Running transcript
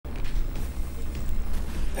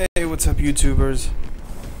what's up YouTubers?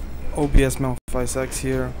 OBS X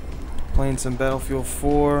here, playing some Battlefield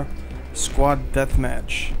 4 Squad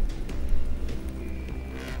Deathmatch.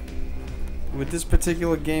 With this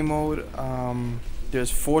particular game mode,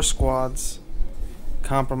 there's 4 squads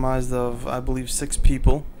comprised of, I believe, 6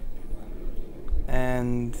 people,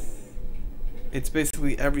 and it's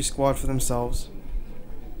basically every squad for themselves.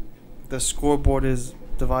 The scoreboard is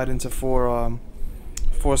divided into 4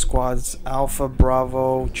 squads: Alpha,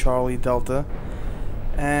 Bravo, Charlie, Delta,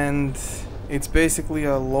 and it's basically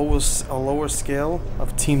a lower scale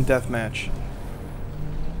of team deathmatch.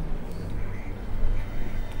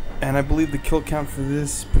 And I believe the kill count for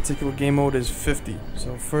this particular game mode is 50.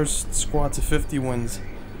 So first squad to 50 wins.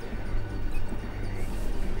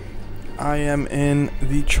 I am in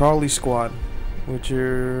the Charlie squad, which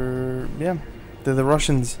are, yeah, they're the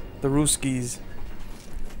Russians, the Ruskies.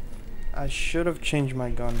 I should have changed my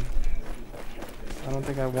gun. I don't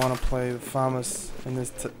think I want to play the FAMAS in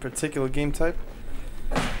this particular game type.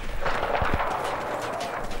 I'm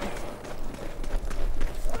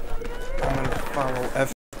going to follow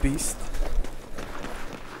F Beast.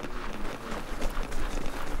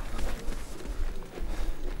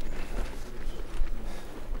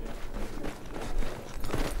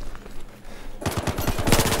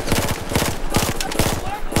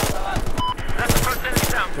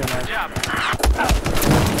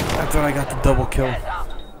 I thought I got the double kill. I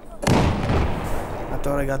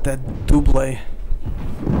thought I got that double. I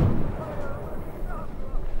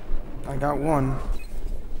got one.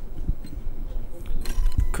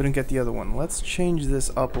 Couldn't get the other one. Let's change this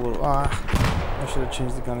up a little. I should have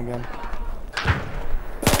changed the gun again.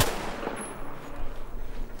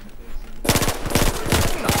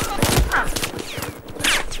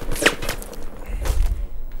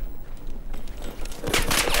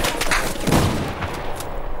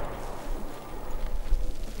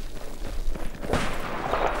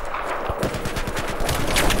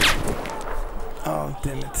 Oh,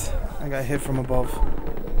 damn it. I got hit from above.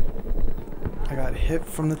 I got hit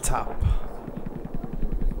from the top.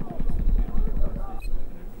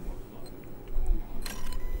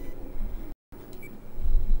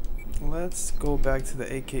 Let's go back to the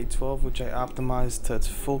AK-12, which I optimized to its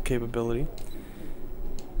full capability.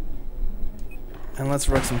 And let's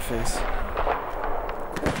wreck some face.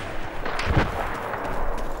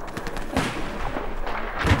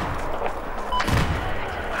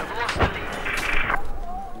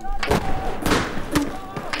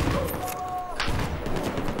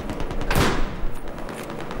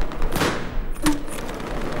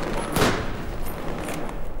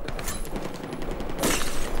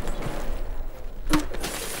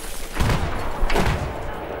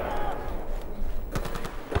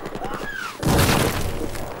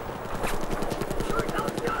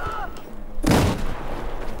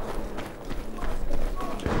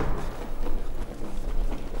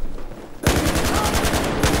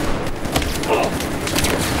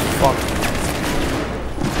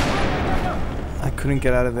 Couldn't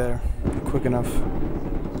get out of there quick enough.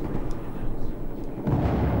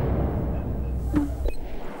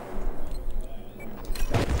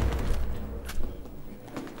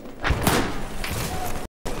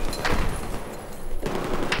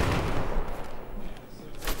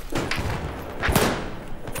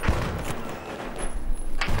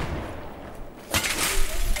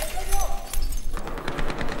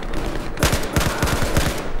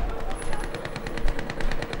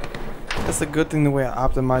 That's the good thing, the way I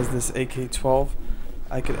optimized this AK-12.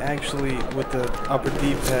 I could actually, with the upper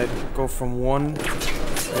D-pad, go from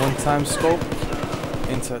one-time scope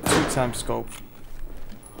into 2-time scope,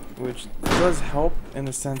 which does help in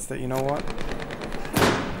the sense that, you know what?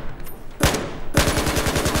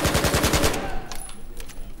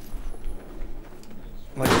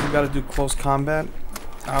 Like, if you gotta do close combat,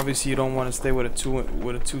 obviously you don't want to stay with a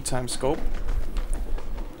 2-time scope.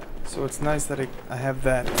 So it's nice that I have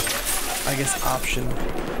that, I guess, option.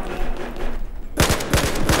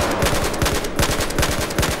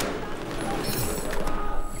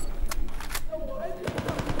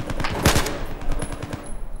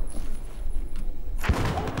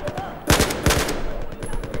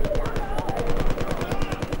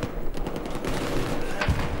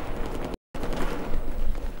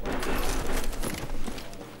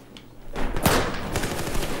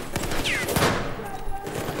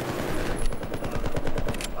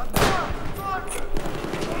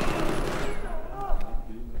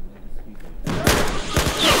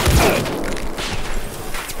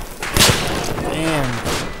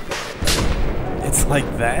 Like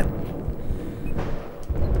that?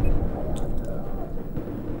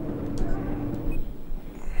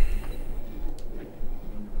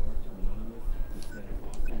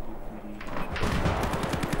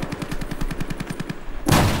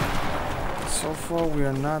 far we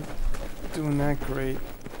are not doing that great.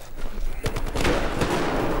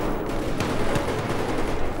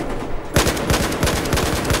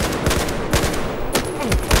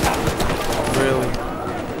 Really?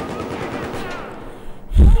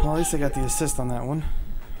 Well, at least I got the assist on that one.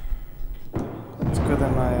 It's good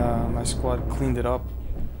that my squad cleaned it up.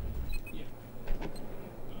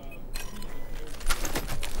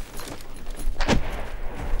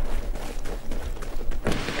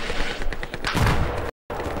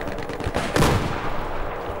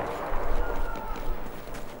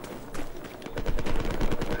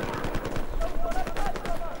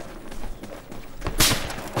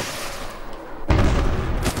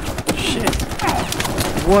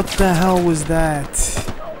 What the hell was that?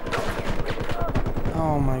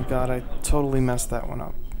 Oh my god, I totally messed that one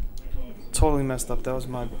up. Totally messed up. That was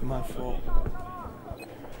my fault.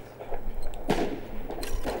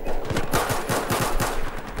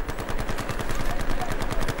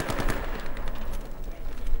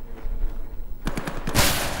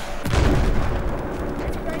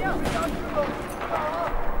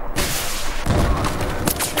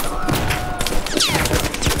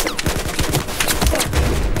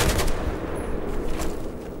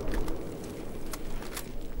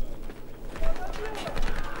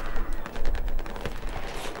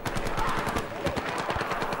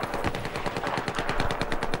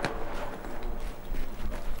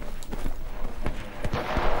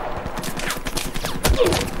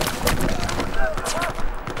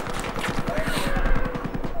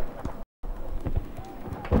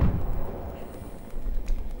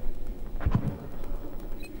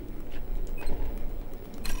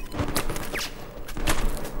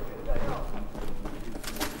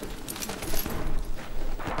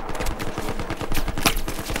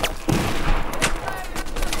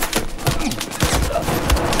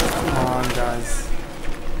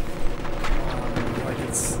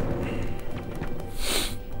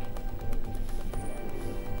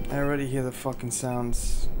 I already hear the fucking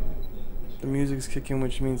sounds. The music's kicking,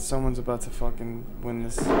 which means someone's about to fucking win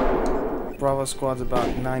this. Bravo squad's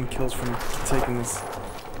about 9 kills from taking this.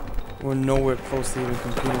 We're nowhere close to even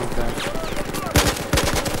competing with that.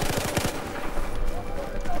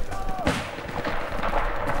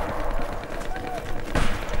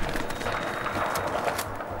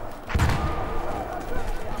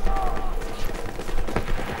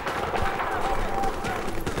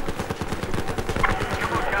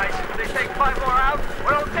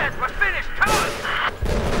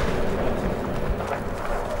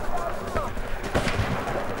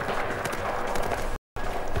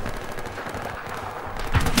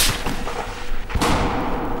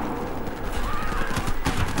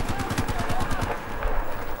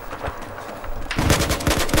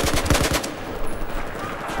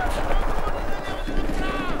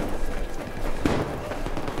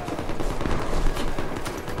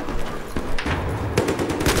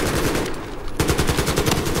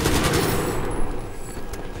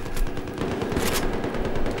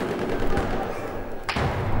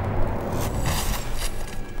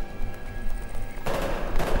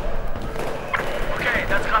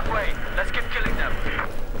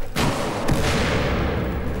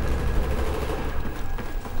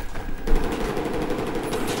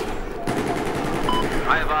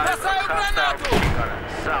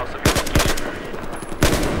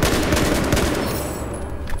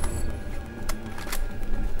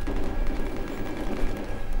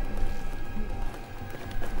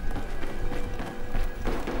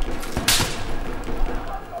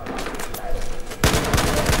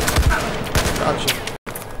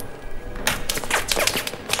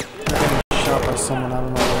 Someone, I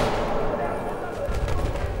don't know.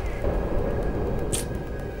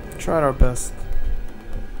 Tried our best.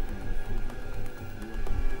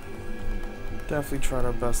 Definitely tried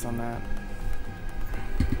our best on that.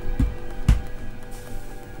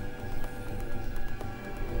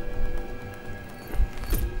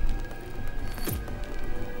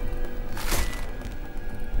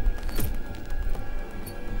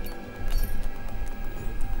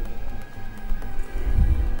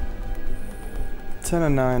 Ten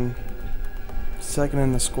and 9, second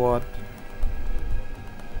in the squad.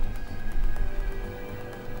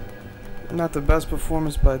 Not the best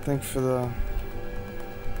performance, but I think for the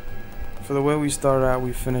way we started out,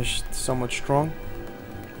 we finished somewhat strong.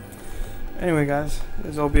 Anyway, guys,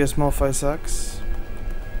 this is OBS Mo5X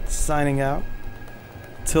signing out.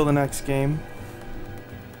 Till the next game.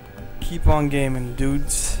 Keep on gaming,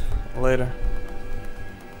 dudes. Later.